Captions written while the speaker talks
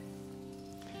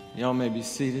Y'all may be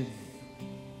seated.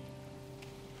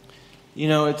 You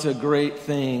know, it's a great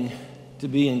thing to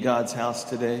be in God's house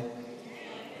today.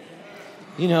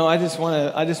 You know, I just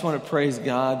want to praise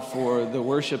God for the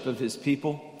worship of His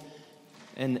people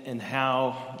and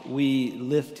how we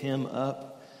lift Him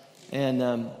up.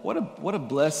 And what a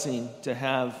blessing to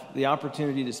have the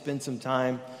opportunity to spend some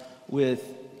time with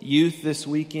youth this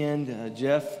weekend.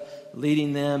 Jeff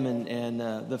leading them, and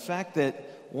the fact that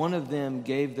one of them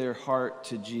gave their heart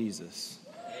to Jesus.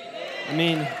 I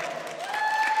mean,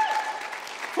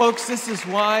 folks, this is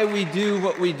why we do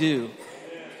what we do.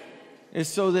 It's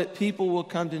so that people will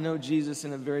come to know Jesus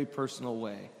in a very personal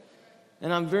way.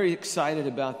 And I'm very excited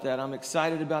about that. I'm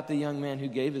excited about the young man who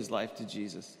gave his life to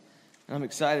Jesus. And I'm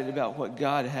excited about what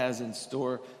God has in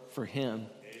store for him.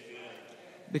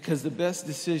 Because the best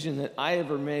decision that I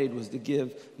ever made was to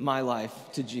give my life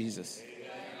to Jesus.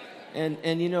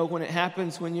 And you know, when it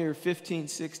happens when you're 15,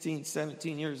 16,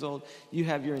 17 years old, you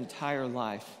have your entire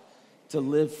life to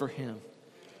live for Him.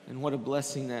 And what a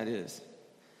blessing that is.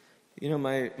 You know,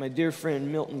 my dear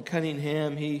friend Milton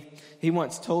Cunningham, he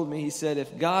once told me, he said,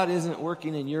 if God isn't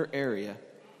working in your area,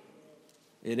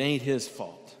 it ain't His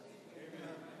fault.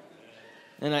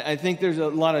 And I think there's a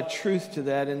lot of truth to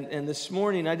that. And this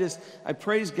morning, I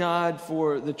praise God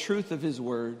for the truth of His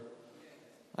Word.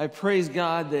 I praise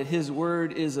God that His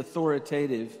Word is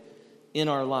authoritative in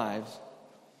our lives.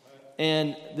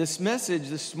 And this message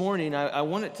this morning, I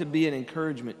want it to be an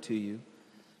encouragement to you.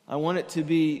 I want it to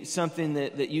be something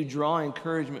that you draw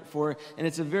encouragement for. And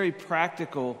it's a very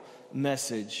practical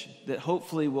message that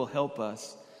hopefully will help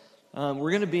us.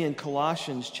 We're going to be in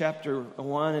Colossians chapter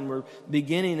 1, and we're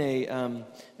beginning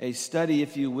a study,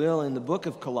 if you will, in the book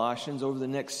of Colossians. Over the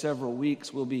next several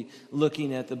weeks, we'll be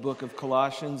looking at the book of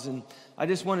Colossians. And I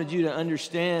just wanted you to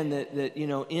understand that you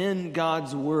know, in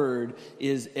God's Word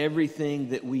is everything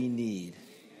that we need.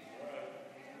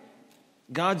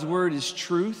 God's Word is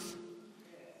truth.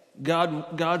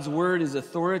 God's Word is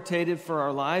authoritative for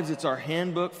our lives. It's our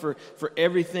handbook for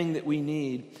everything that we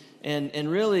need. And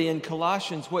really in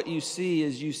Colossians, what you see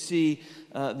is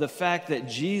the fact that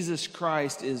Jesus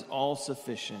Christ is all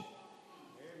sufficient.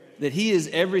 That He is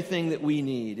everything that we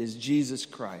need, is Jesus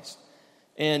Christ.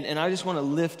 And I just want to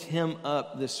lift Him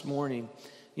up this morning.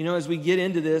 You know, as we get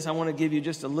into this, I want to give you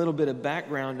just a little bit of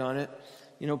background on it.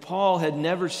 You know, Paul had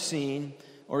never seen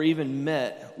or even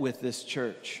met with this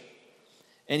church.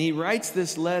 And he writes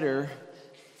this letter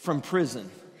from prison.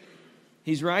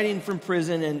 He's writing from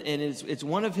prison, and it's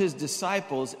one of his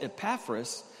disciples,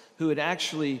 Epaphras, who had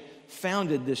actually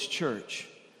founded this church.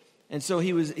 And so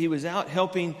he was out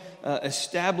helping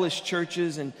establish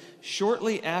churches, and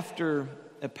shortly after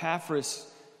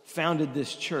Epaphras founded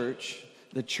this church,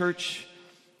 the church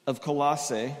of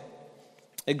Colossae,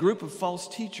 a group of false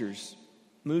teachers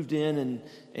moved in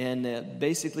and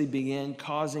basically began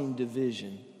causing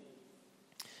division.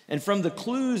 And from the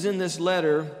clues in this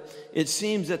letter, it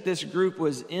seems that this group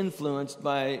was influenced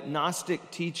by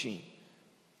Gnostic teaching.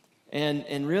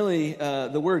 And really,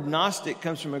 the word Gnostic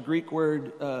comes from a Greek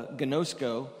word,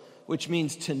 gnosko, which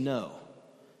means to know.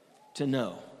 To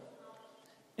know.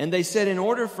 And they said in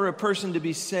order for a person to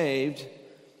be saved,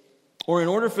 or in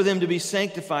order for them to be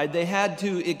sanctified, they had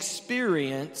to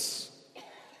experience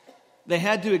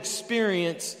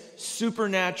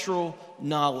supernatural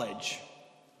knowledge.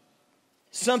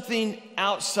 Something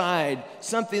outside,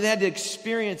 they had to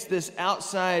experience this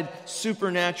outside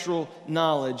supernatural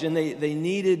knowledge, and they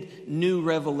needed new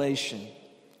revelation.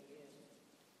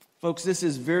 Folks, this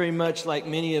is very much like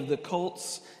many of the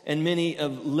cults and many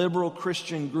of liberal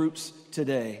Christian groups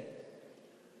today.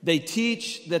 They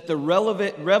teach that the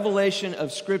relevant revelation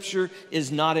of Scripture is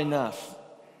not enough.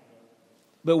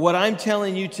 But what I'm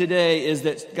telling you today is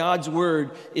that God's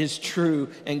Word is true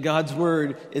and God's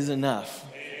Word is enough.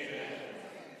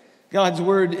 God's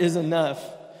Word is enough.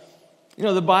 You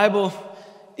know, the Bible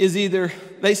is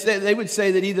they would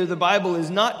say that either the Bible is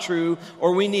not true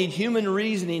or we need human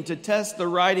reasoning to test the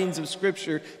writings of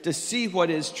Scripture to see what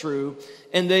is true.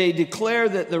 And they declare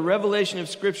that the revelation of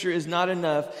Scripture is not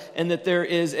enough and that there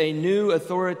is a new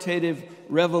authoritative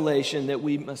revelation that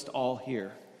we must all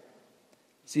hear.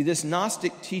 See, this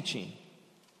Gnostic teaching,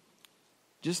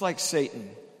 just like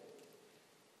Satan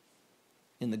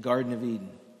in the Garden of Eden,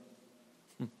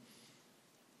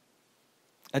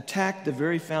 attacked the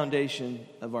very foundation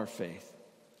of our faith,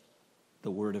 the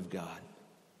Word of God.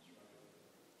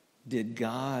 Did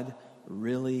God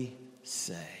really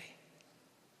say?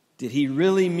 Did He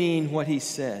really mean what He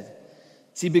said?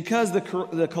 See, because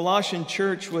the Colossian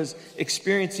church was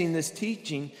experiencing this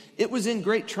teaching, it was in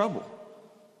great trouble.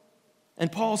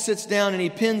 And Paul sits down and he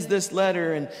pens this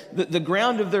letter, and the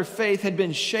ground of their faith had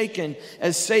been shaken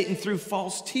as Satan, through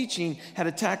false teaching, had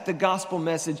attacked the gospel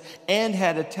message and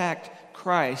had attacked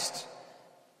Christ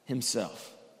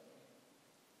himself.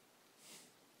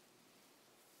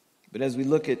 But as we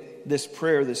look at this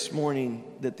prayer this morning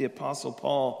that the Apostle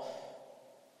Paul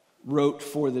wrote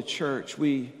for the church,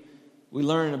 we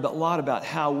learn a lot about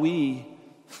how we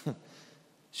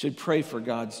should pray for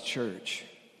God's church,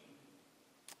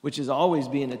 which is always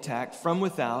being attacked from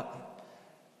without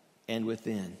and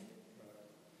within.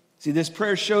 See, this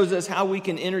prayer shows us how we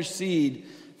can intercede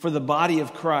for the body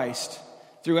of Christ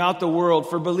throughout the world,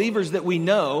 for believers that we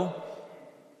know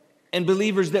and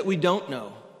believers that we don't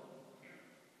know.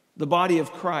 The body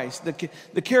of Christ.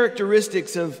 The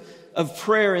characteristics of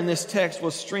prayer in this text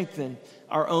will strengthen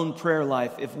our own prayer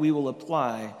life if we will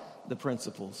apply the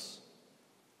principles.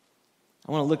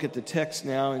 I want to look at the text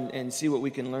now and see what we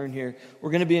can learn here.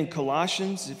 We're going to be in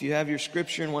Colossians. If you have your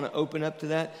scripture and want to open up to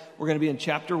that, we're going to be in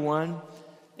chapter 1.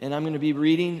 And I'm going to be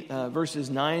reading verses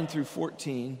 9 through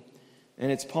 14.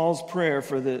 And it's Paul's prayer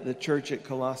for the church at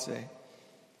Colossae.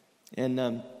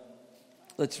 And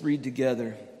let's read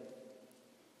together.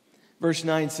 Verse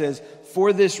 9 says,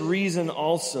 "For this reason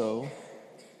also,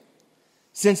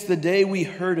 since the day we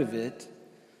heard of it,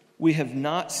 we have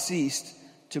not ceased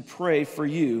to pray for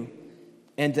you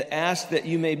and to ask that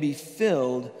you may be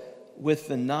filled with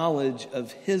the knowledge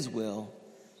of His will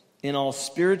in all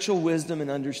spiritual wisdom and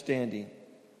understanding,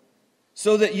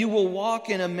 so that you will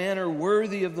walk in a manner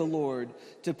worthy of the Lord,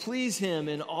 to please Him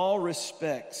in all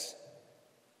respects,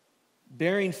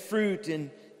 bearing fruit in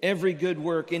every good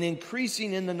work and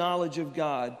increasing in the knowledge of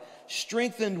God,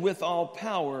 strengthened with all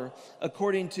power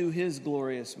according to His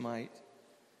glorious might,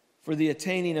 for the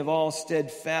attaining of all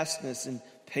steadfastness and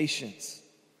patience,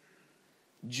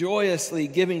 joyously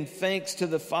giving thanks to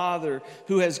the Father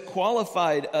who has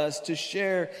qualified us to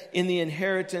share in the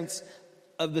inheritance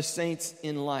of the saints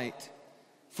in light.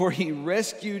 For He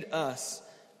rescued us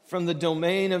from the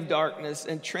domain of darkness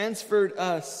and transferred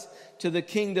us to the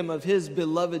kingdom of His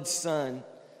beloved Son,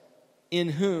 in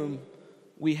whom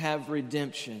we have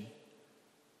redemption,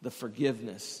 the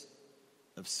forgiveness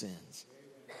of sins."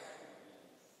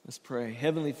 Let's pray.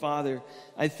 Heavenly Father,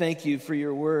 I thank You for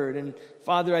Your word. And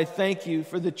Father, I thank You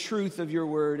for the truth of Your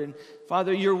word. And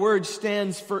Father, Your word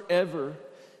stands forever.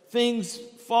 Things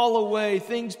fall away,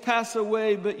 things pass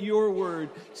away, but Your word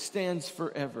stands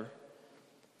forever.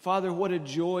 Father, what a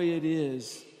joy it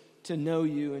is to know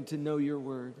You and to know Your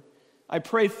word. I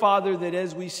pray, Father, that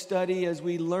as we study, as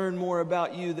we learn more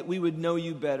about You, that we would know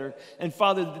You better. And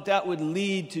Father, that would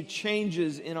lead to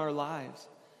changes in our lives.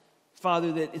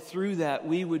 Father, that through that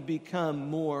we would become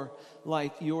more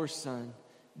like Your Son,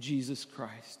 Jesus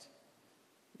Christ.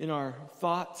 In our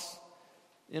thoughts,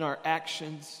 in our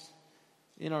actions,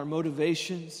 in our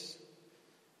motivations,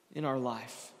 in our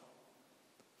life.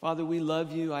 Father, we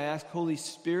love You. I ask, Holy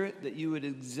Spirit, that You would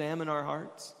examine our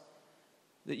hearts,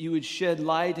 that You would shed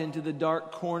light into the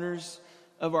dark corners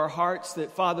of our hearts,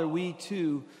 that, Father, we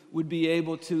too would be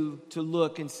able to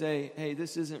look and say, hey,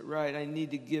 this isn't right. I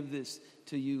need to give this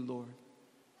to You, Lord.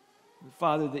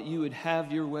 Father, that You would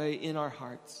have Your way in our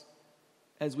hearts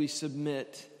as we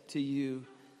submit to You,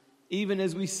 even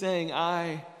as we sang,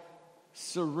 I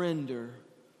surrender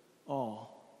all.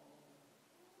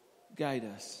 Guide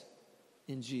us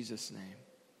in Jesus' name.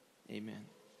 Amen.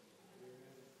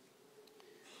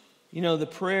 You know, the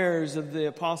prayers of the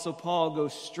Apostle Paul go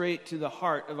straight to the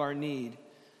heart of our need.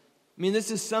 I mean,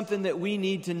 this is something that we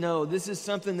need to know. This is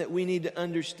something that we need to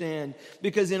understand.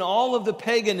 Because in all of the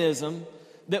paganism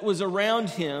that was around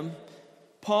him,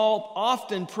 Paul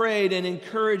often prayed and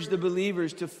encouraged the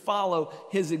believers to follow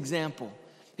his example.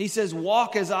 He says,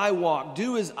 walk as I walk,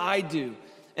 do as I do.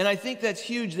 And I think that's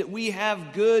huge that we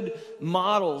have good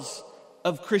models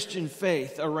of Christian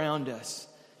faith around us.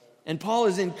 And Paul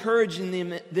is encouraging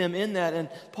them in that. And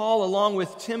Paul, along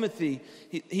with Timothy,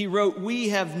 he wrote, we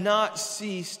have not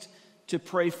ceased to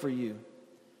pray for you.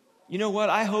 You know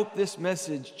what? I hope this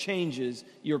message changes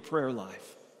your prayer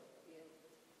life.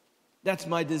 That's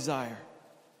my desire.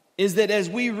 Is that as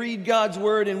we read God's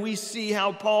word and we see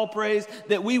how Paul prays,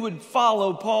 that we would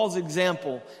follow Paul's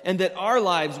example and that our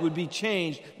lives would be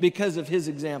changed because of his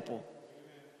example.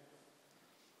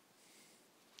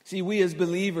 See, we as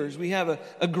believers, we have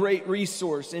a great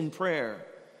resource in prayer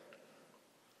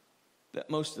that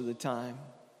most of the time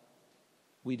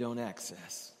we don't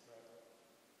access.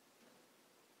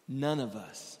 None of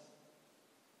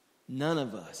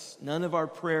our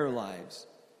prayer lives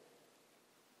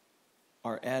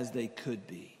are as they could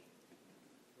be,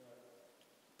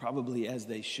 probably as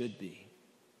they should be.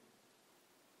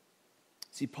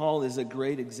 See, Paul is a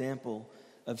great example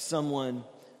of someone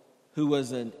who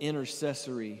was an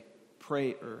intercessory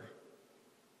prayer,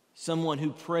 someone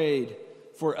who prayed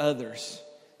for others.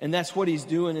 And that's what he's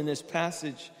doing in this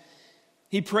passage.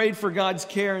 He prayed for God's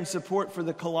care and support for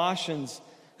the Colossians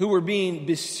who were being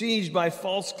besieged by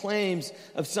false claims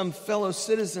of some fellow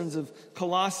citizens of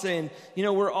Colossae. And,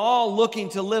 we're all looking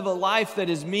to live a life that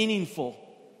is meaningful.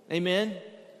 Amen?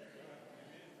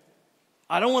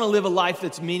 I don't want to live a life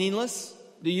that's meaningless.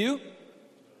 Do you?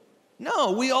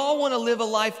 No, we all want to live a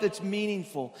life that's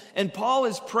meaningful. And Paul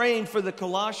is praying for the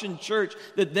Colossian church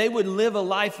that they would live a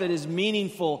life that is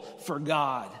meaningful for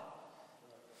God.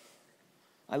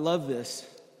 I love this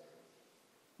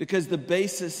because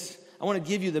I want to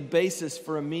give you the basis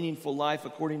for a meaningful life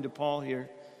according to Paul here.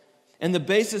 And the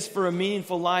basis for a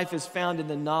meaningful life is found in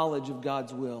the knowledge of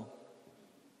God's will.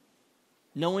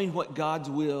 Knowing what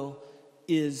God's will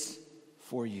is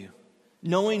for you.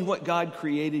 Knowing what God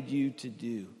created you to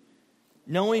do.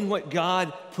 Knowing what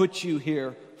God put you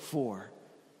here for.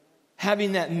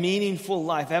 Having that meaningful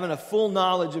life. Having a full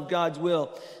knowledge of God's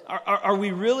will. Are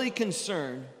we really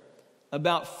concerned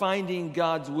about finding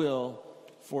God's will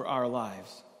for our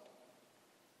lives?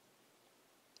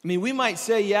 I mean, we might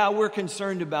say, yeah, we're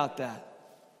concerned about that.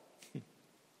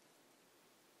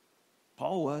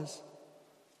 Paul was.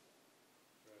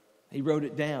 He wrote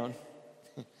it down.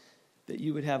 That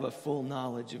you would have a full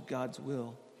knowledge of God's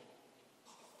will.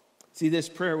 See, this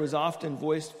prayer was often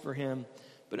voiced for him.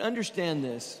 But understand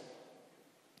this.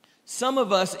 Some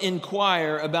of us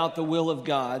inquire about the will of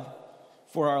God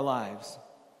for our lives.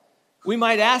 We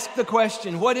might ask the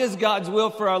question, what is God's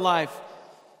will for our life?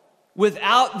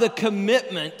 Without the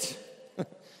commitment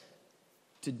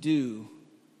to do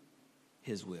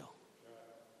His will.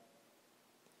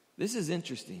 This is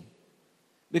interesting.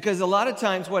 Because a lot of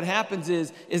times what happens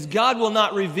is God will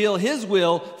not reveal His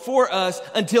will for us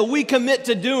until we commit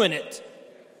to doing it.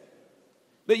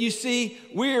 But you see,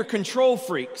 we are control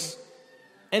freaks.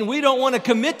 And we don't want to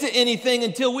commit to anything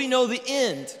until we know the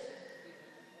end.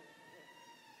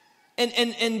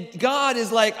 And God is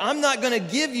like, I'm not going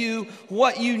to give you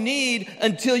what you need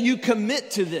until you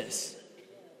commit to this.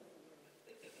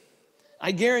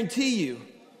 I guarantee you,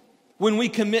 when we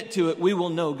commit to it, we will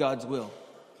know God's will.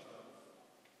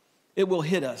 It will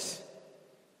hit us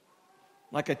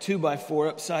like a 2x4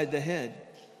 upside the head.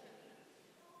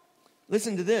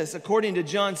 Listen to this. According to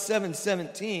John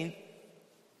 7:17,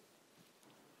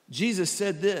 Jesus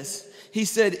said this. He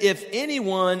said, if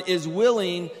anyone is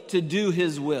willing to do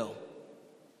His will,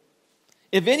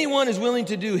 if anyone is willing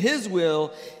to do His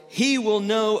will, he will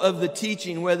know of the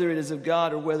teaching, whether it is of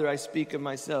God or whether I speak of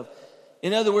myself.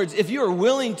 In other words, if you are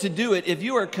willing to do it, if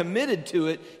you are committed to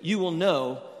it, you will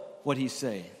know what He's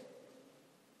saying.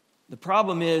 The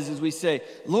problem is we say,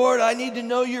 Lord, I need to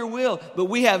know your will. But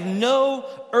we have no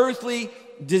earthly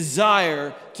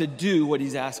desire to do what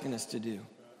He's asking us to do.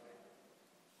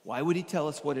 Why would He tell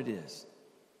us what it is?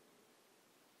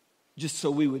 Just so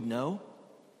we would know?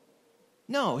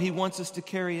 No, He wants us to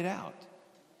carry it out.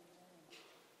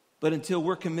 But until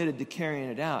we're committed to carrying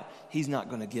it out, He's not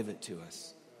going to give it to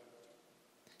us.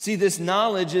 See, this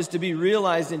knowledge is to be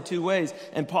realized in two ways.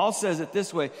 And Paul says it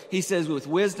this way. He says with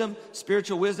wisdom,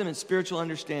 spiritual wisdom and spiritual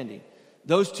understanding.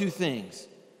 Those two things.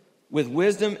 With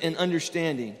wisdom and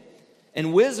understanding.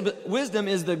 And wisdom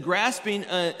is the grasping,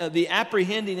 the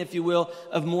apprehending, if you will,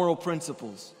 of moral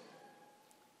principles.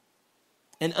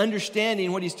 And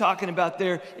understanding, what he's talking about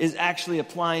there, is actually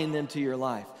applying them to your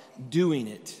life. Doing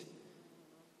it.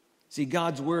 See,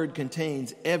 God's word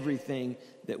contains everything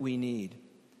that we need.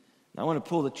 Now, I want to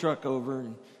pull the truck over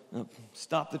and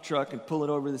stop the truck and pull it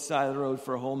over the side of the road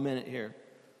for a whole minute here.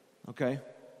 Okay?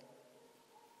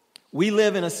 We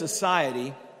live in a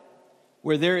society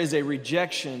where there is a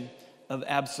rejection of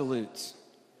absolutes.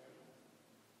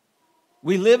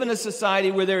 We live in a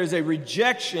society where there is a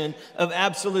rejection of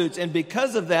absolutes. And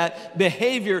because of that,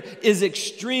 behavior is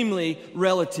extremely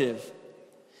relative.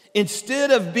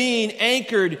 Instead of being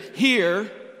anchored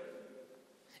here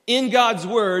in God's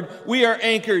word, we are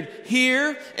anchored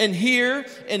here and here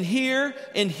and here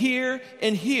and here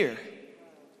and here.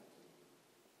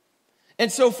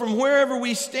 And so from wherever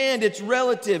we stand, it's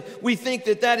relative. We think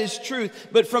that that is truth.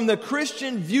 But from the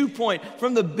Christian viewpoint,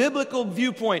 from the biblical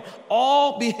viewpoint,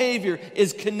 all behavior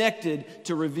is connected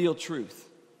to reveal truth.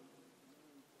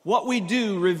 What we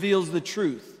do reveals the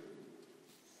truth.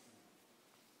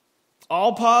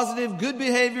 All positive, good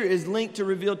behavior is linked to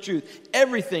reveal truth.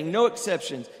 Everything, no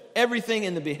exceptions, everything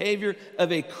in the behavior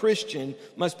of a Christian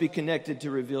must be connected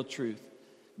to reveal truth.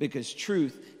 Because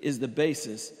truth is the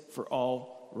basis for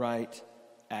all right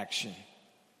action.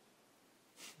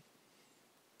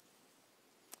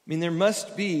 I mean, there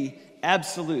must be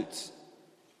absolutes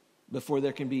before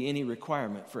there can be any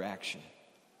requirement for action.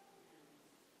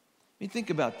 I mean, think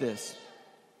about this.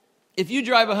 If you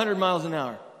drive 100 miles an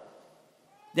hour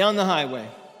down the highway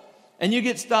and you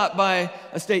get stopped by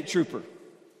a state trooper,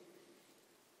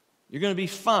 you're going to be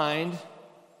fined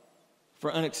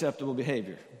for unacceptable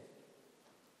behavior.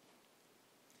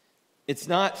 It's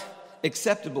not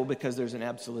acceptable because there's an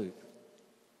absolute.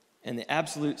 And the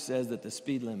absolute says that the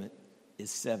speed limit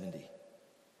is 70.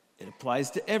 It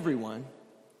applies to everyone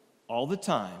all the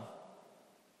time.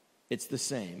 It's the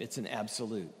same. It's an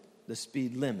absolute. The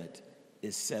speed limit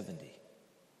is 70.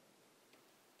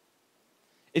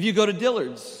 If you go to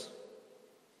Dillard's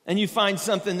and you find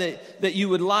something that you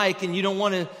would like and you don't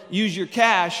want to use your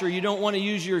cash or you don't want to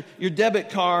use your debit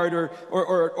card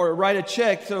or write a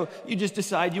check, so you just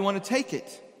decide you want to take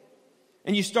it.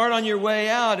 And you start on your way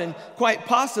out and quite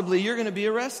possibly you're going to be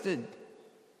arrested.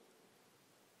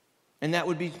 And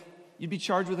you'd be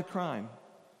charged with a crime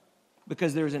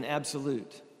because there's an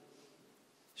absolute.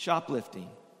 Shoplifting,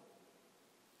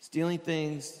 stealing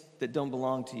things that don't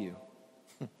belong to you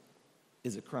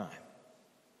is a crime.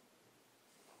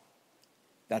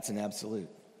 That's an absolute.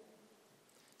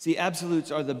 See,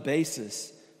 absolutes are the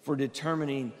basis for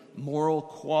determining moral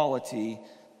quality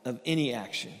of any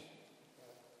action.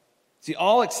 See,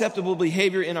 all acceptable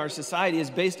behavior in our society is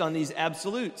based on these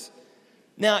absolutes.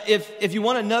 Now, if you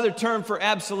want another term for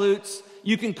absolutes,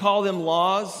 you can call them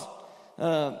laws.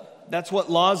 That's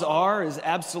what laws are, is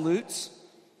absolutes.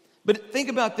 But think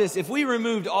about this. If we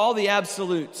removed all the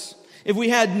absolutes, if we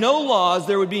had no laws,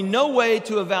 there would be no way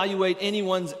to evaluate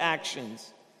anyone's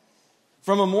actions.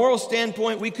 From a moral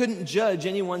standpoint, we couldn't judge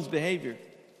anyone's behavior.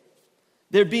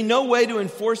 There'd be no way to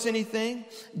enforce anything.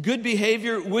 Good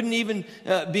behavior wouldn't even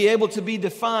be able to be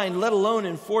defined, let alone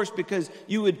enforced, because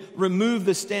you would remove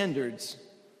the standards.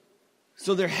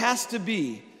 So there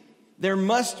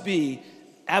must be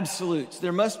absolutes.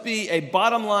 There must be a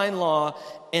bottom line law,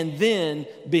 and then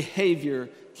behavior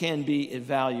can be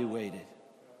evaluated.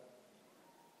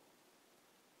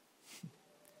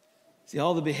 See,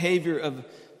 all the behavior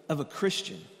of a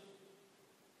Christian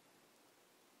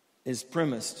is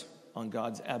premised on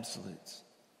God's absolutes.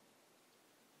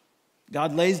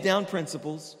 God lays down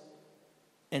principles,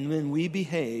 and then we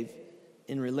behave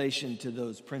in relation to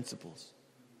those principles.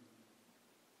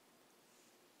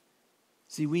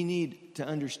 See, we need to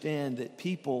understand that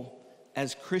people,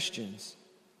 as Christians,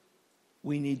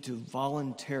 we need to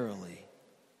voluntarily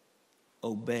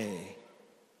obey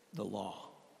the law.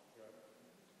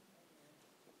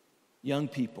 Young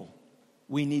people,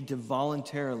 we need to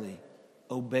voluntarily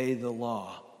obey the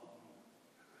law.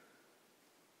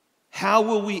 How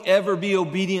will we ever be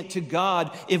obedient to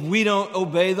God if we don't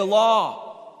obey the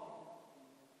law?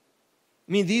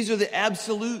 I mean, these are the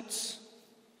absolutes.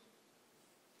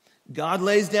 God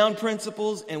lays down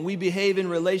principles and we behave in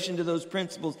relation to those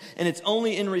principles. And it's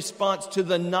only in response to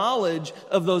the knowledge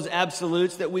of those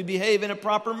absolutes that we behave in a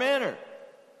proper manner.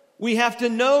 We have to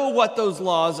know what those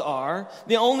laws are.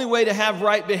 The only way to have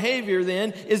right behavior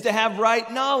then is to have right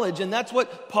knowledge. And that's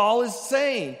what Paul is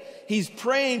saying. He's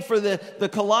praying for the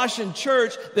Colossian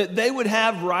church that they would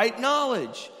have right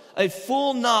knowledge, a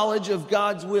full knowledge of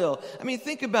God's will. I mean,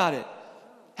 think about it.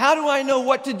 How do I know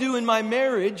what to do in my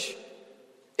marriage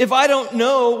if I don't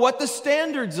know what the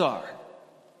standards are?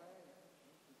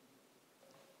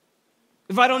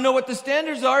 If I don't know what the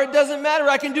standards are, it doesn't matter.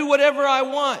 I can do whatever I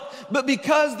want. But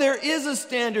because there is a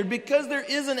standard, because there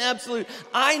is an absolute,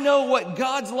 I know what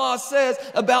God's law says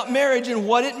about marriage and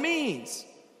what it means.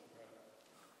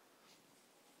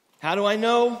 How do I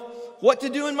know what to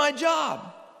do in my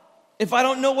job if I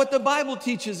don't know what the Bible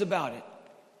teaches about it?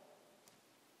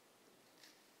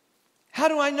 How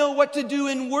do I know what to do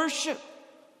in worship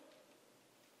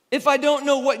if I don't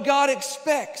know what God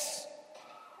expects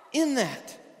in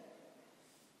that?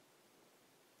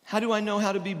 How do I know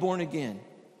how to be born again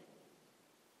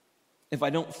if I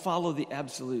don't follow the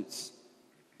absolutes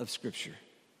of Scripture?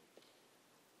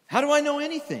 How do I know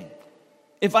anything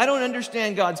if I don't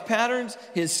understand God's patterns,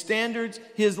 His standards,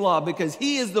 His law? Because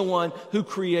He is the one who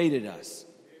created us.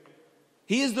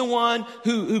 He is the one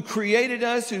who created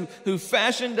us, who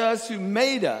fashioned us, who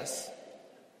made us.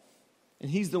 And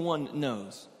He's the one that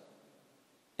knows.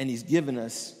 And He's given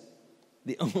us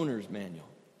the owner's manual.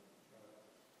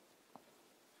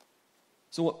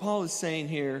 So what Paul is saying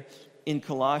here in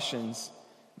Colossians,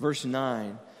 verse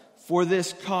 9, for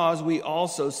this cause we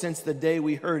also, since the day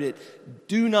we heard it,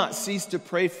 do not cease to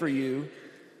pray for you.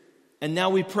 And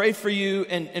now we pray for you,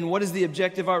 and what is the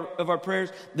objective of our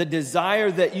prayers? The desire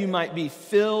that you might be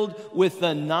filled with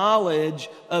the knowledge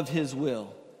of His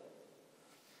will.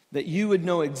 that you would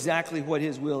know exactly what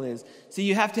His will is. See,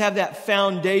 you have to have that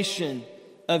foundation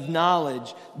of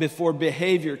knowledge before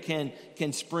behavior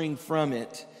can spring from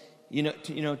it.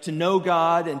 To know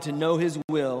God and to know His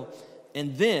will,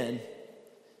 and then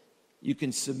you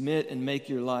can submit and make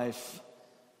your life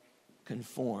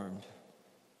conformed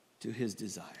to His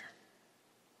desire.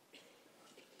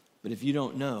 But if you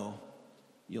don't know,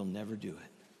 you'll never do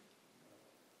it.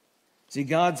 See,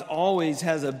 God always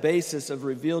has a basis of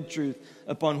revealed truth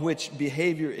upon which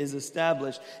behavior is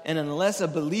established. And unless a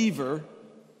believer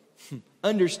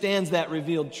understands that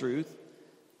revealed truth,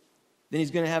 then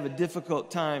he's going to have a difficult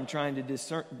time trying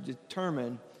to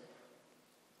determine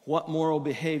what moral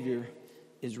behavior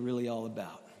is really all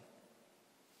about.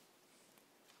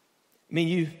 I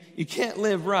mean, you can't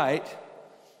live right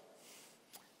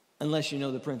unless you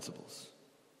know the principles.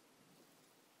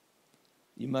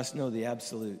 You must know the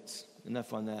absolutes.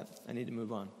 Enough on that. I need to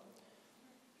move on.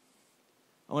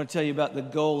 I want to tell you about the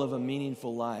goal of a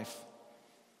meaningful life.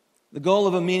 The goal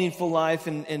of a meaningful life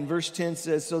in verse 10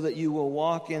 says, so that you will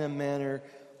walk in a manner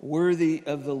worthy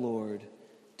of the Lord,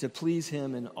 to please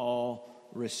Him in all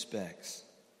respects.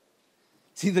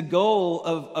 See, the goal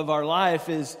of our life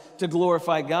is to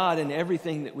glorify God in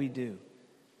everything that we do,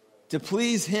 to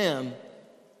please Him.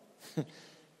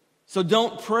 So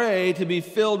don't pray to be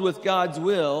filled with God's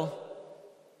will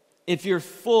if you're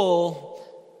full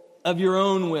of your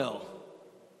own will.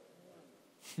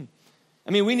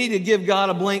 I mean, we need to give God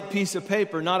a blank piece of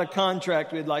paper, not a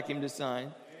contract we'd like Him to sign.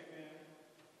 Amen.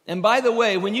 And by the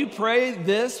way, when you pray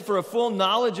this for a full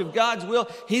knowledge of God's will,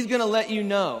 He's going to let you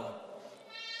know.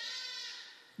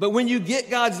 But when you get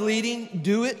God's leading,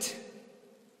 do it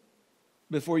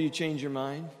before you change your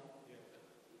mind.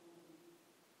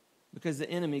 Because the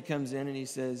enemy comes in and he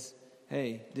says,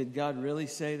 hey, did God really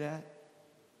say that?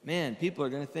 Man, people are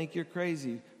going to think you're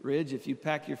crazy, Ridge, if you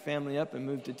pack your family up and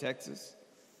move to Texas.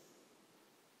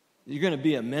 You're going to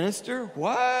be a minister?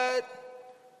 What?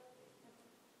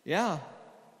 Yeah.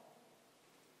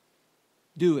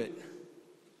 Do it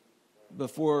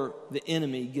before the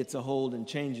enemy gets a hold and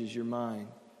changes your mind.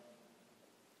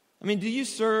 I mean, do you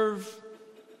serve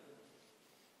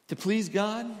to please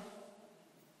God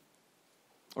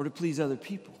or to please other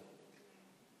people?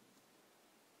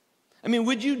 I mean,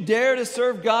 would you dare to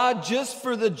serve God just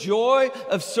for the joy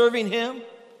of serving Him?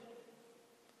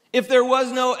 If there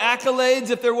was no accolades,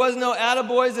 if there was no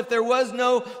attaboys, if there was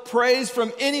no praise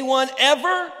from anyone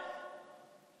ever,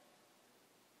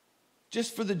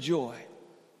 just for the joy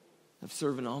of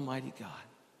serving Almighty God?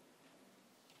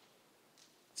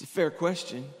 It's a fair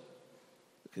question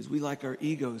because we like our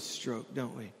egos stroked,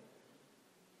 don't we?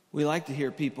 We like to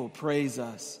hear people praise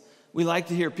us. We like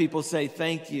to hear people say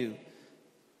thank you.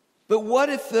 But what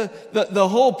if the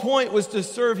whole point was to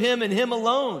serve Him and Him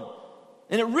alone?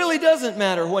 And it really doesn't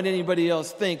matter what anybody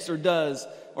else thinks or does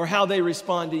or how they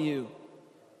respond to you.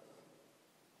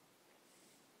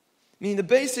 I mean, the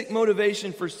basic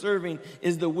motivation for serving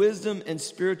is the wisdom and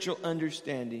spiritual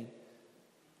understanding,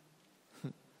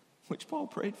 which Paul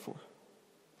prayed for.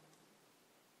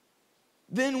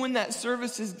 Then when that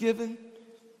service is given,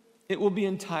 it will be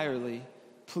entirely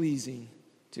pleasing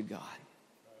to God.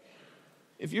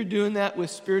 If you're doing that with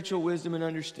spiritual wisdom and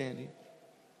understanding,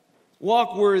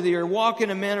 walk worthy or walk in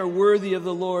a manner worthy of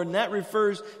the Lord. And that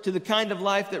refers to the kind of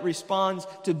life that responds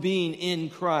to being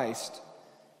in Christ.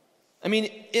 I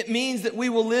mean, it means that we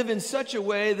will live in such a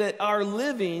way that our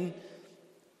living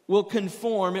will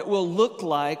conform, it will look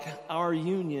like our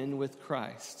union with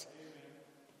Christ.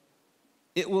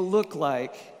 It will look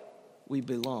like we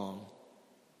belong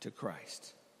to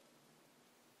Christ.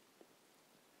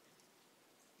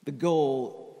 The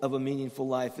goal of a meaningful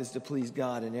life is to please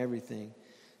God in everything.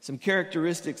 Some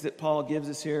characteristics that Paul gives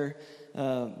us here.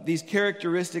 These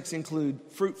characteristics include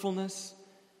fruitfulness,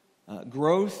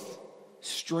 growth,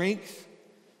 strength,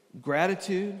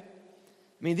 gratitude.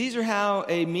 I mean, these are how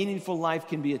a meaningful life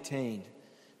can be attained.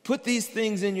 Put these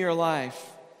things in your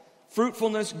life.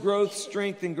 Fruitfulness, growth,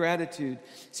 strength, and gratitude.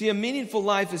 See, a meaningful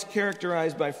life is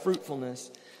characterized by fruitfulness.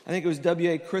 I think it was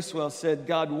W.A. Criswell said,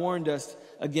 God warned us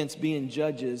against being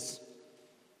judges,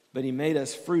 but He made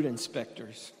us fruit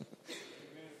inspectors.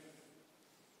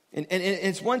 And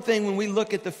it's one thing when we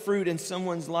look at the fruit in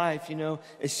someone's life,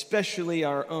 especially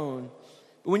our own.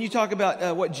 But when you talk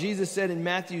about what Jesus said in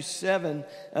Matthew 7,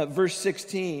 verse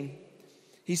 16,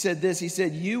 He said this, He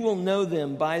said, you will know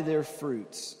them by their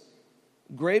fruits.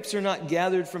 Grapes are not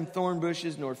gathered from thorn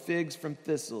bushes, nor figs from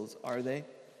thistles, are they?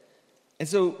 And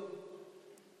so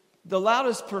the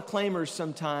loudest proclaimers are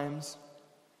sometimes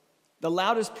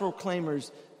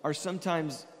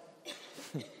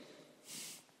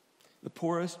the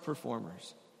poorest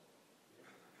performers.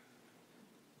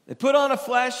 They put on a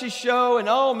flashy show and,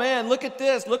 oh man, look at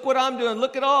this, look what I'm doing,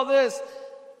 look at all this.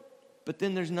 But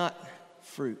then there's not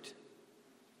fruit.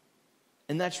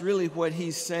 And that's really what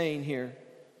he's saying here.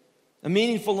 A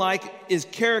meaningful life is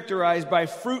characterized by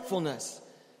fruitfulness.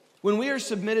 When we are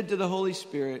submitted to the Holy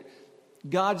Spirit,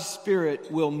 God's Spirit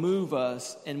will move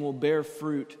us and will bear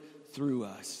fruit through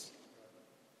us.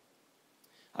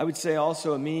 I would say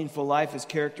also a meaningful life is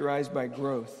characterized by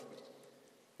growth.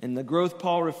 And the growth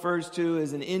Paul refers to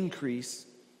is an increase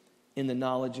in the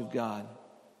knowledge of God.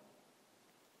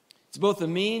 It's both the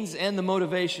means and the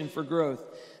motivation for growth.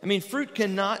 I mean, fruit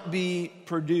cannot be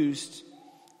produced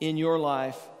in your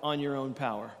life on your own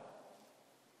power.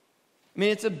 I mean,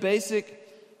 it's a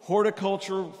basic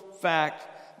horticultural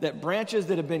fact that branches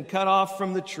that have been cut off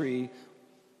from the tree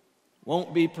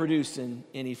won't be producing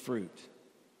any fruit.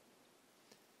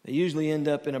 They usually end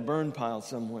up in a burn pile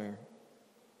somewhere.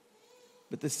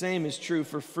 But the same is true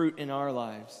for fruit in our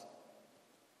lives.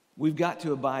 We've got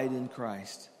to abide in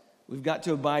Christ. We've got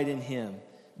to abide in Him.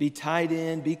 Be tied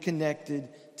in, be connected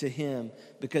to Him.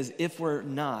 Because if we're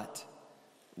not,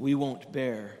 we won't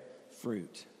bear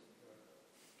fruit.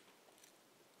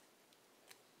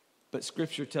 But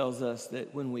Scripture tells us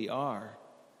that when we are,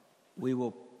 we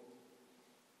will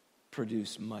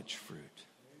produce much fruit.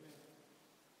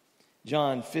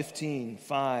 John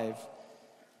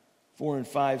 15:4 and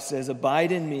 5 says,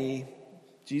 "Abide in me."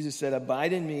 Jesus said,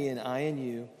 "Abide in me and I in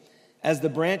you. As the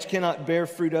branch cannot bear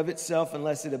fruit of itself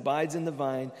unless it abides in the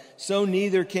vine, so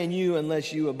neither can you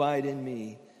unless you abide in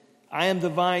me. I am the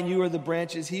vine, you are the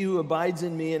branches. He who abides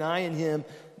in me and I in him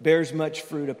bears much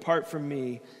fruit. Apart from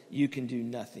me, you can do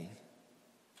nothing."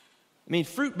 I mean,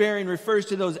 fruit bearing refers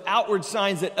to those outward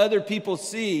signs that other people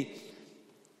see.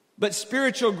 But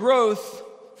spiritual growth,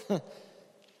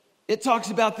 it talks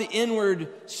about the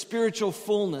inward spiritual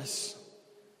fullness.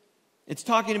 It's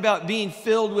talking about being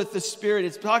filled with the Spirit.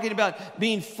 It's talking about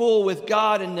being full with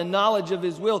God and the knowledge of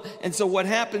His will. And so what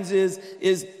happens is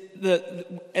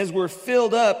as we're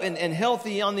filled up and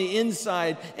healthy on the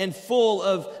inside and full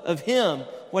of Him,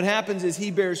 what happens is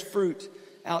He bears fruit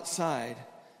outside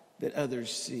that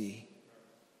others see.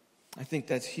 I think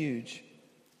that's huge.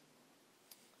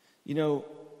 You know,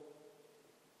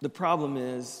 the problem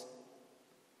is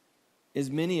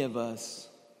many of us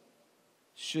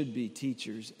should be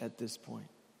teachers at this point.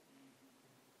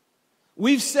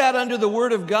 We've sat under the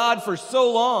Word of God for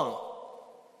so long.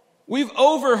 We've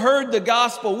overheard the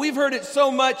gospel. We've heard it so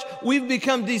much, we've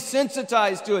become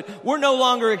desensitized to it. We're no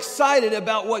longer excited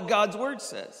about what God's Word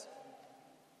says.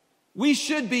 We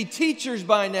should be teachers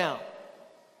by now.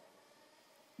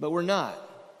 But we're not.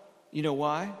 You know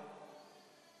why?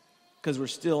 Because we're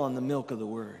still on the milk of the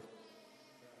Word.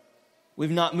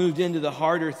 We've not moved into the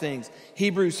harder things.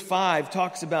 Hebrews 5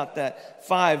 talks about that.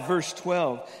 5 verse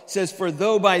 12 says, "For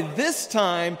though by this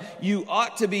time you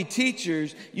ought to be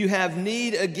teachers, you have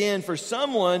need again for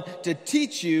someone to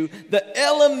teach you the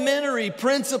elementary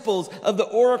principles of the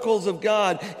oracles of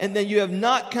God, and then you have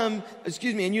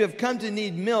come to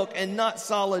need milk and not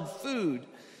solid food.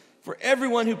 For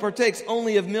everyone who partakes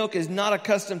only of milk is not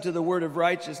accustomed to the word of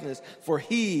righteousness, for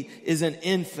he is an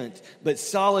infant. But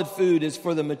solid food is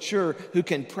for the mature who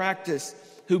can practice,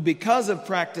 who because of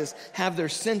practice have their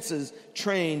senses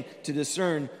trained to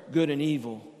discern good and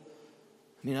evil."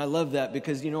 I mean, I love that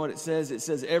because you know what it says? It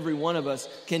says every one of us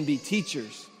can be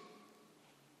teachers.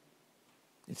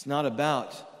 It's not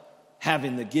about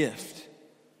having the gift.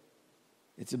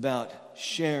 It's about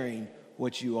sharing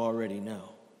what you already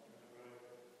know.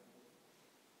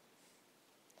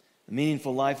 A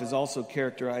meaningful life is also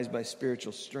characterized by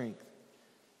spiritual strength.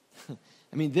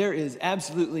 I mean, there is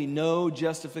absolutely no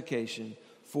justification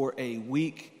for a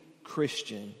weak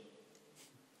Christian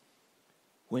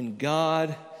when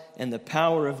God and the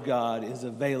power of God is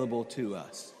available to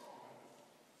us.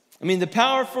 I mean, the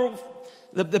power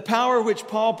which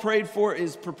Paul prayed for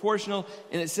is proportional,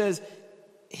 and it says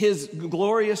his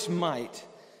glorious might,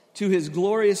 to his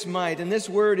glorious might. And this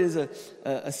word is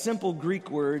a simple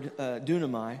Greek word,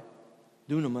 dunamis,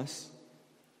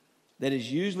 that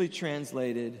is usually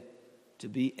translated to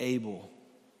be able.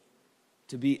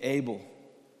 To be able.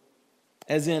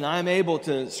 As in, I'm able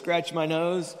to scratch my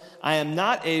nose. I am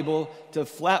not able to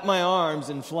flap my arms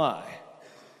and fly.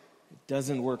 It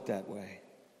doesn't work that way.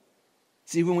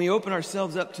 See, when we open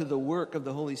ourselves up to the work of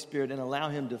the Holy Spirit and allow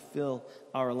Him to fill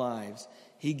our lives,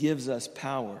 He gives us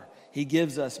power. He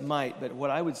gives us might. But what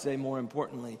I would say more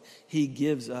importantly, He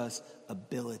gives us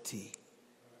ability.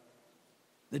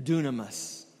 The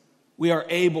dunamis. We are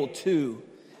able to.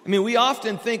 I mean, we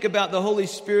often think about the Holy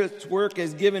Spirit's work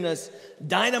as giving us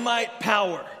dynamite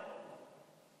power.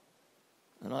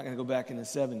 I'm not going to go back in the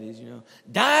 70s,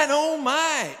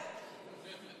 Dynamite!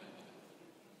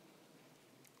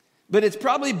 But it's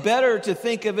probably better to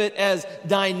think of it as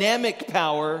dynamic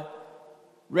power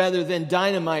rather than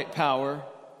dynamite power.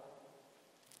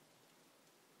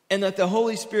 And that the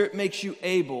Holy Spirit makes you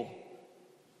able,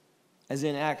 as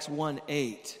in Acts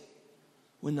 1:8.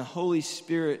 When the Holy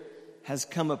Spirit has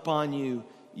come upon you,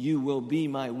 you will be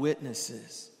my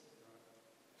witnesses.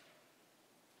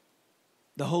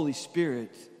 The Holy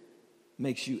Spirit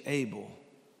makes you able,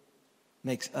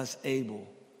 makes us able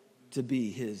to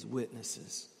be His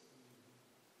witnesses.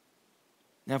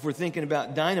 Now, if we're thinking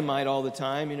about dynamite all the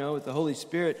time, with the Holy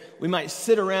Spirit, we might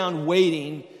sit around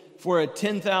waiting for a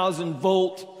 10,000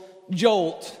 volt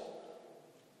jolt,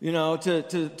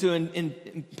 to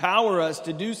empower us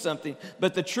to do something.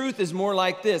 But the truth is more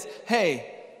like this.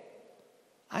 Hey,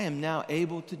 I am now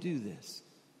able to do this.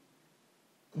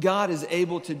 God is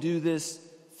able to do this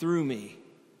through me.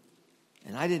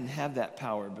 And I didn't have that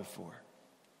power before.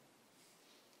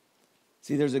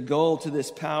 See, there's a goal to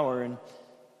this power and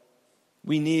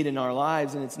we need in our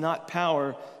lives, and it's not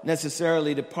power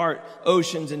necessarily to part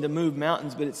oceans and to move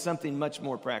mountains, but it's something much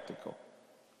more practical,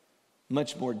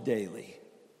 much more daily.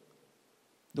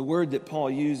 The word that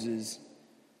Paul uses,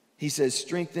 he says,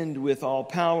 strengthened with all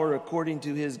power according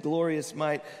to his glorious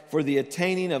might for the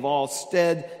attaining of all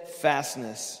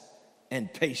steadfastness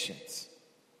and patience.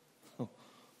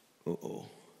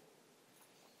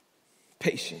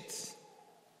 Patience.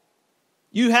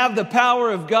 You have the power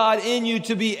of God in you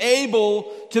to be able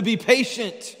to be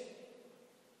patient.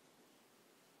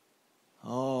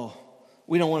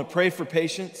 We don't want to pray for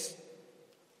patience,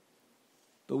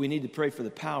 but we need to pray for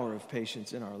the power of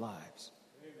patience in our lives.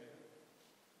 Amen.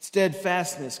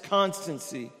 Steadfastness,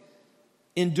 constancy,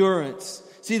 endurance.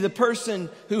 See, the person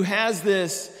who has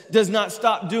this does not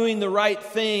stop doing the right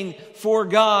thing for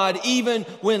God, even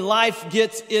when life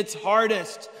gets its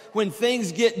hardest. When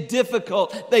things get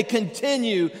difficult, they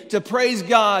continue to praise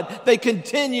God. They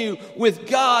continue with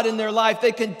God in their life.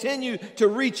 They continue to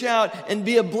reach out and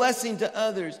be a blessing to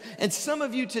others. And some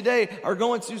of you today are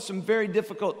going through some very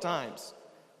difficult times.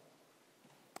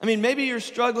 Maybe you're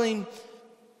struggling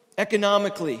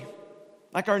economically,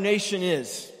 like our nation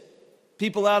is.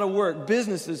 People out of work,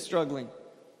 businesses struggling.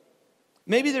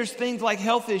 Maybe there's things like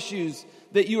health issues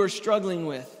that you are struggling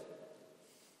with.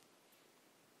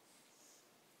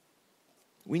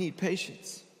 We need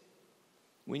patience.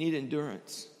 We need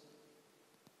endurance.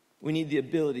 We need the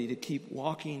ability to keep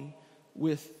walking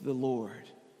with the Lord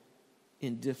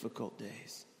in difficult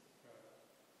days.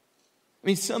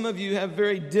 Some of you have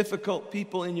very difficult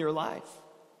people in your life.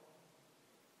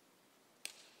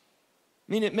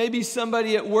 It may be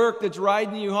somebody at work that's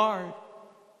riding you hard.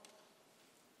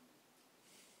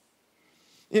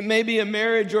 It may be a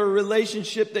marriage or a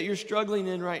relationship that you're struggling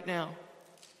in right now.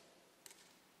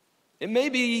 It may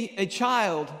be a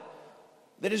child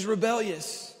that is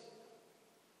rebellious.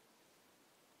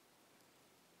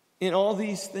 In all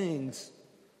these things,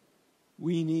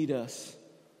 we need us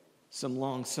some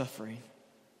long suffering.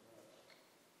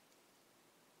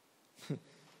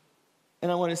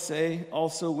 And I want to say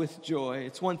also with joy.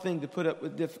 It's one thing to put up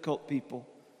with difficult people,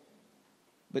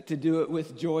 but to do it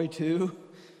with joy too,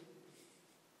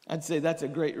 I'd say that's a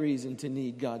great reason to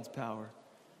need God's power.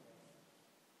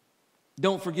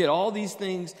 Don't forget, all these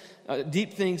things,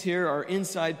 deep things here are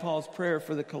inside Paul's prayer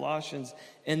for the Colossians.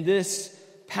 And this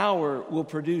power will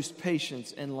produce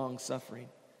patience and long suffering.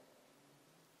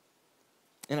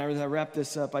 And as I wrap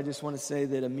this up, I just want to say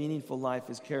that a meaningful life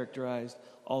is characterized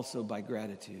also by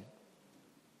gratitude.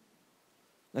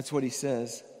 That's what he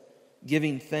says.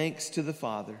 Giving thanks to the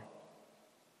Father,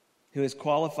 who has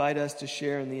qualified us to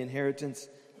share in the inheritance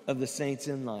of the saints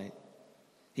in light.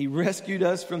 He rescued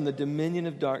us from the dominion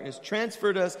of darkness,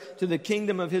 transferred us to the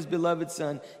kingdom of his beloved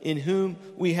Son, in whom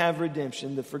we have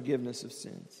redemption, the forgiveness of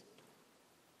sins.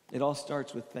 It all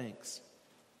starts with thanks.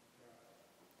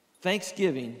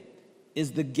 Thanksgiving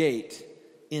is the gate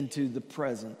into the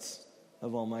presence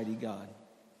of Almighty God.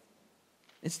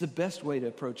 It's the best way to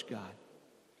approach God.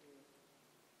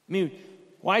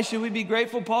 Why should we be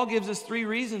grateful? Paul gives us 3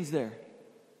 reasons there.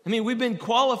 We've been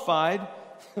qualified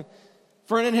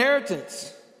for an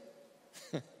inheritance.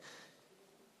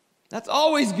 That's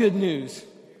always good news.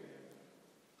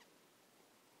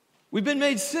 We've been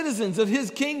made citizens of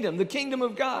his kingdom, the kingdom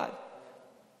of God.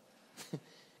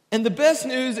 And the best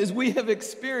news is we have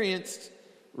experienced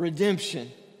redemption.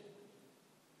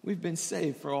 We've been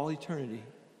saved for all eternity.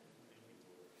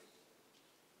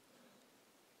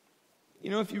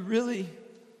 If you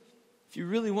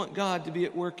really want God to be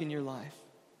at work in your life,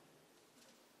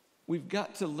 we've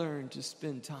got to learn to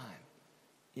spend time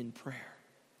in prayer.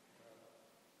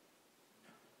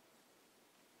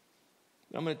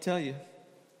 I'm going to tell you,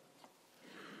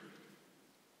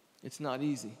 it's not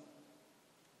easy.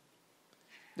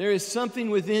 There is something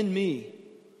within me,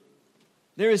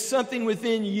 there is something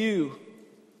within you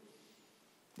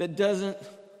that doesn't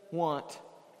want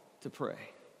to pray.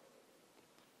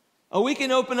 Oh, we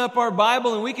can open up our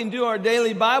Bible and we can do our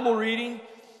daily Bible reading.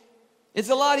 It's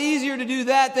a lot easier to do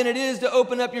that than it is to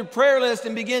open up your prayer list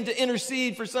and begin to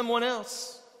intercede for someone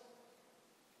else.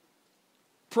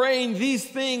 Praying these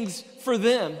things for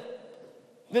them,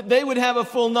 that they would have a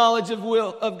full knowledge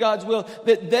of God's will,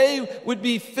 that they would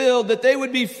be filled, that they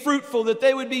would be fruitful, that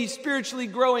they would be spiritually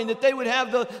growing, that they would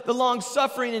have the long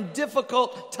suffering in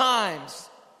difficult times,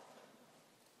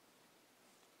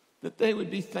 that they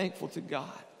would be thankful to God.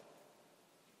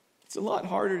 It's a lot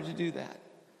harder to do that.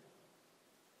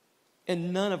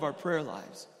 And none of our prayer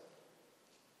lives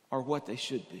are what they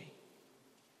should be.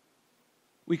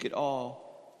 We could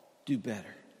all do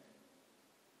better.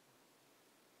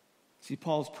 See,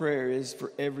 Paul's prayer is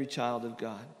for every child of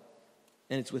God.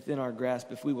 And it's within our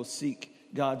grasp if we will seek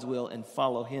God's will and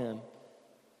follow Him,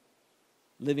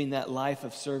 living that life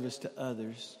of service to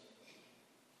others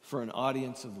for an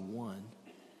audience of one.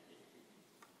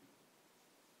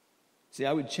 See,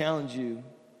 I would challenge you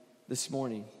this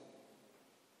morning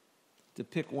to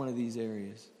pick one of these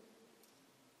areas.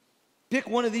 Pick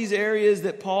one of these areas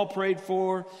that Paul prayed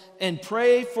for and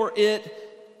pray for it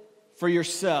for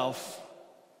yourself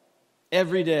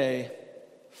every day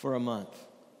for a month.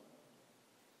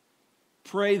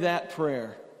 Pray that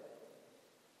prayer.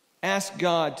 Ask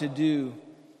God to do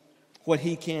what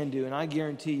He can do, and I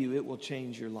guarantee you it will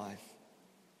change your life.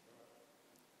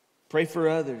 Pray for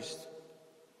others.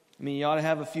 I mean, you ought to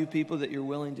have a few people that you're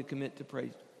willing to commit to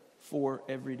pray for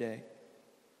every day.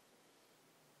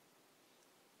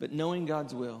 But knowing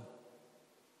God's will,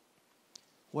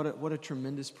 what a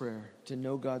tremendous prayer to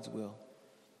know God's will.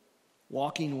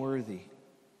 Walking worthy,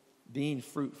 being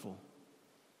fruitful,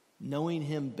 knowing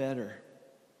Him better,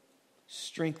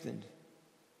 strengthened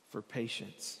for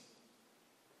patience.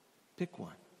 Pick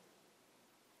one.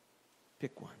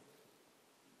 Pick one.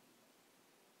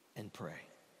 And pray.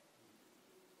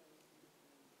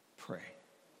 Pray.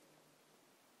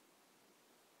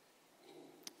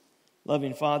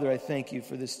 Loving Father, I thank You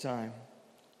for this time.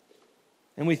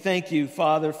 And we thank You,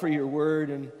 Father, for Your word.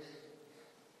 And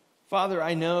Father,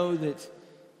 I know that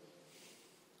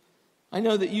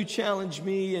You challenge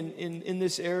me in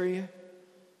this area.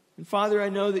 And Father, I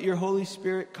know that Your Holy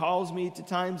Spirit calls me to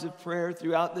times of prayer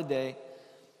throughout the day.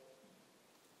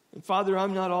 And Father,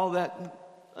 I'm not all that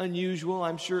unusual.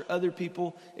 I'm sure other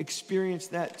people experience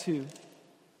that too.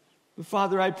 But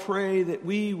Father, I pray that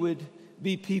we would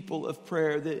be people of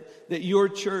prayer, that Your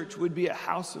church would be a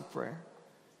house of prayer.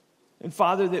 And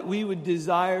Father, that we would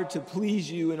desire to please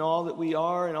You in all that we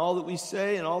are and all that we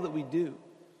say and all that we do.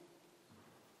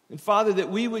 And Father, that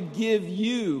we would give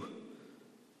You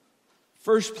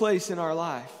first place in our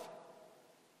life.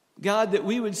 God, that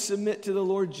we would submit to the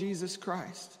Lord Jesus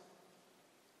Christ.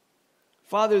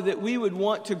 Father, that we would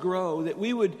want to grow, that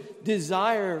we would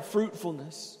desire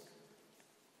fruitfulness.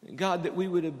 And God, that we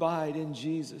would abide in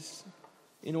Jesus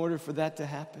in order for that to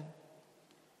happen.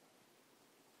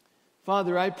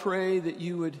 Father, I pray that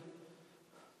You would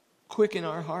quicken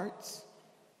our hearts.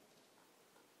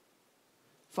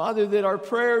 Father, that our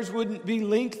prayers wouldn't be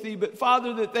lengthy, but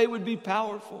Father, that they would be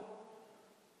powerful.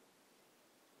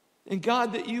 And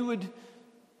God, that You would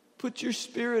put Your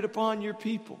Spirit upon Your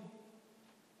people.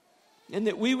 And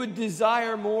that we would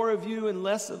desire more of You and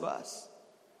less of us.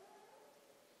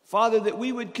 Father, that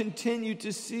we would continue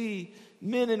to see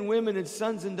men and women and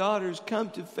sons and daughters come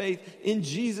to faith in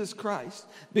Jesus Christ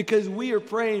because we are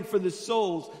praying for the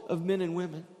souls of men and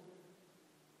women.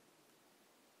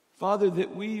 Father,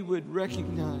 that we would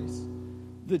recognize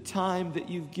the time that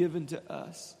You've given to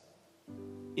us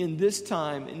in this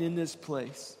time and in this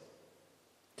place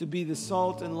to be the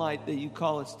salt and light that You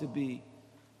call us to be.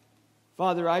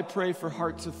 Father, I pray for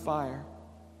hearts of fire.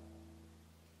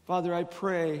 Father, I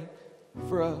pray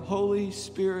for a Holy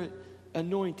Spirit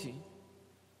anointing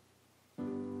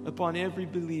upon every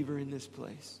believer in this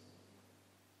place.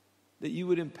 That You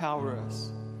would empower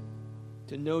us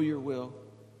to know Your will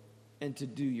and to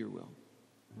do Your will.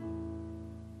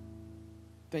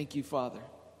 Thank You, Father.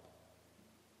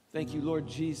 Thank You, Lord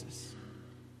Jesus.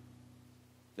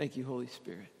 Thank You, Holy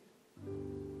Spirit.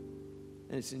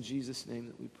 And it's in Jesus' name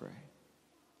that we pray.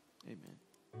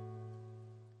 Amen.